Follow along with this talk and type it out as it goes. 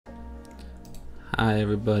Hi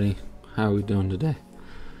everybody, how are we doing today?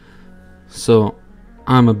 So,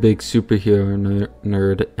 I'm a big superhero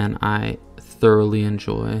nerd and I thoroughly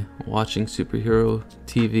enjoy watching superhero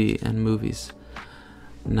TV and movies.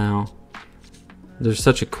 Now, there's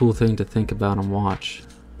such a cool thing to think about and watch,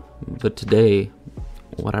 but today,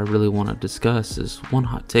 what I really want to discuss is one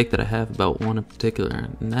hot take that I have about one in particular,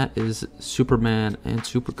 and that is Superman and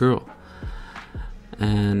Supergirl.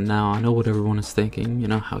 And now I know what everyone is thinking,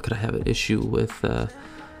 how could I have an issue with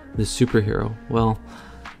this superhero? Well,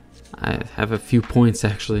 I have a few points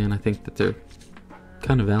actually, and I think that they're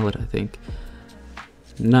kind of valid, I think.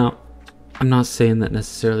 Now, I'm not saying that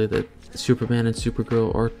necessarily that Superman and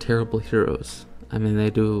Supergirl are terrible heroes. I mean, they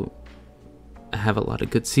do have a lot of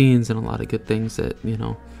good scenes and a lot of good things that,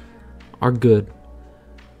 are good.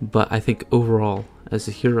 But I think overall, as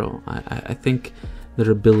a hero, I think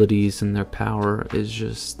their abilities and their power is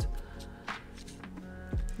just,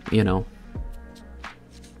 they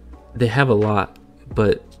have a lot,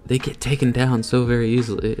 but they get taken down so very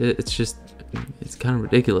easily. It's kind of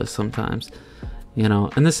ridiculous sometimes,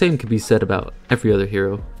 and the same could be said about every other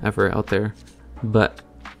hero ever out there. But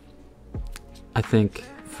I think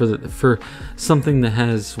for something that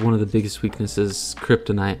has one of the biggest weaknesses,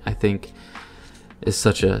 kryptonite, I think is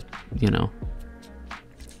such a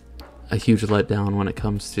huge letdown when it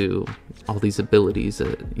comes to all these abilities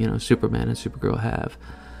that Superman and Supergirl have,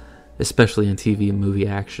 especially in TV and movie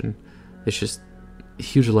action. It's just a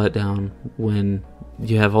huge letdown when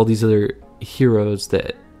you have all these other heroes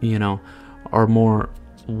that are more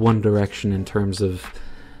one direction in terms of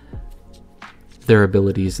their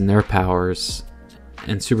abilities and their powers,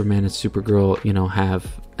 and Superman and Supergirl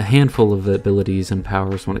have a handful of abilities and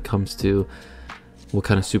powers when it comes to what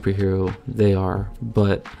kind of superhero they are.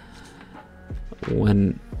 But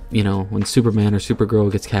when Superman or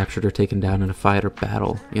Supergirl gets captured or taken down in a fight or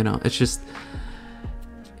battle, it's just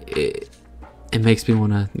it makes me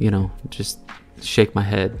want to just shake my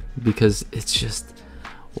head, because it's just,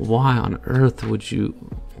 why on earth would you,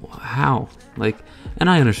 how, and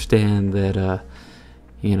I understand that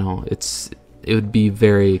it would be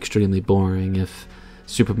very extremely boring if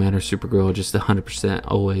Superman or Supergirl just 100%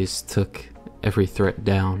 always took every threat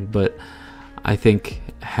down, but I think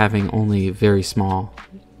having only very small,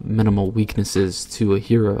 minimal weaknesses to a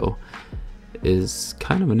hero is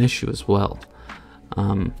kind of an issue as well.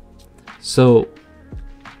 So,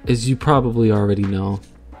 as you probably already know,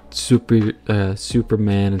 Superman and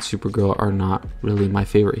Supergirl are not really my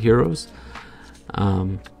favorite heroes.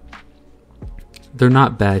 They're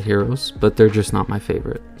not bad heroes, but they're just not my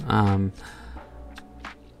favorite. I'm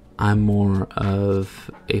more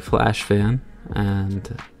of a Flash fan,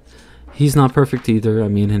 and he's not perfect either. I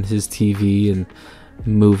mean, in his TV and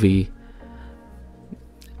movie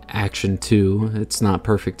action too, it's not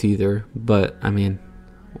perfect either. But I mean,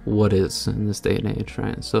 what is in this day and age,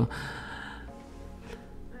 right? So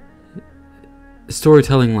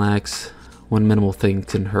storytelling lacks when minimal things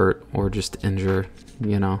can hurt or just injure,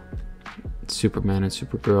 Superman and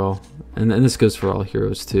Supergirl, and this goes for all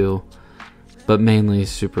heroes too, but mainly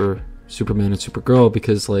Superman and Supergirl,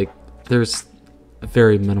 because there's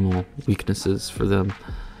very minimal weaknesses for them.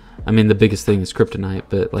 I mean, the biggest thing is kryptonite,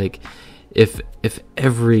 but if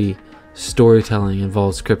every storytelling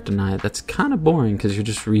involves kryptonite, that's kind of boring, because you're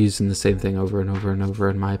just reusing the same thing over and over and over,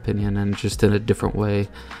 in my opinion, and just in a different way.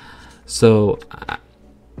 So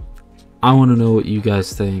I want to know what you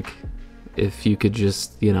guys think. If you could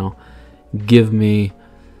just give me,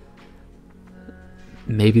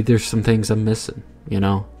 maybe there's some things I'm missing,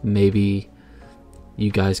 maybe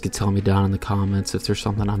you guys could tell me down in the comments if there's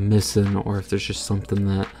something I'm missing, or if there's just something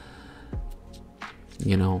that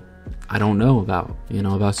I don't know about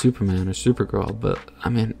Superman or Supergirl. But I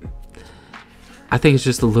mean, I think it's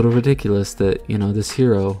just a little ridiculous that this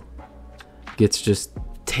hero gets just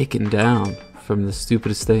taken down from the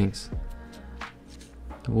stupidest things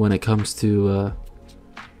when it comes to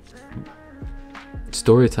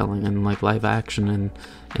storytelling and live action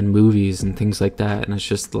and movies and things like that. And it's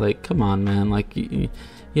just come on, man, you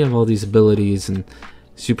have all these abilities and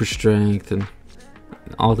super strength and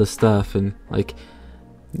all this stuff, and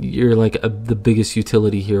you're the biggest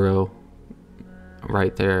utility hero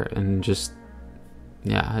right there, and just,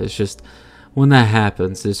 yeah, it's just, when that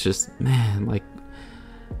happens, it's just, man,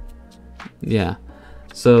 yeah.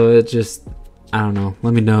 So it just, I don't know,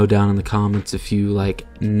 let me know down in the comments if you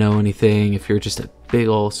know anything, if you're just a big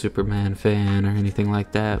old Superman fan or anything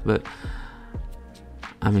like that. But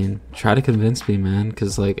I mean, try to convince me, man,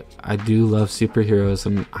 because I do love superheroes,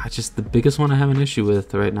 and the biggest one I have an issue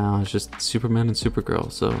with right now is just Superman and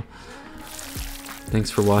Supergirl. So Thanks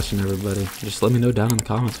for watching, everybody. Just let me know down in the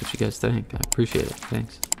comments what you guys think. I appreciate it.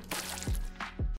 Thanks.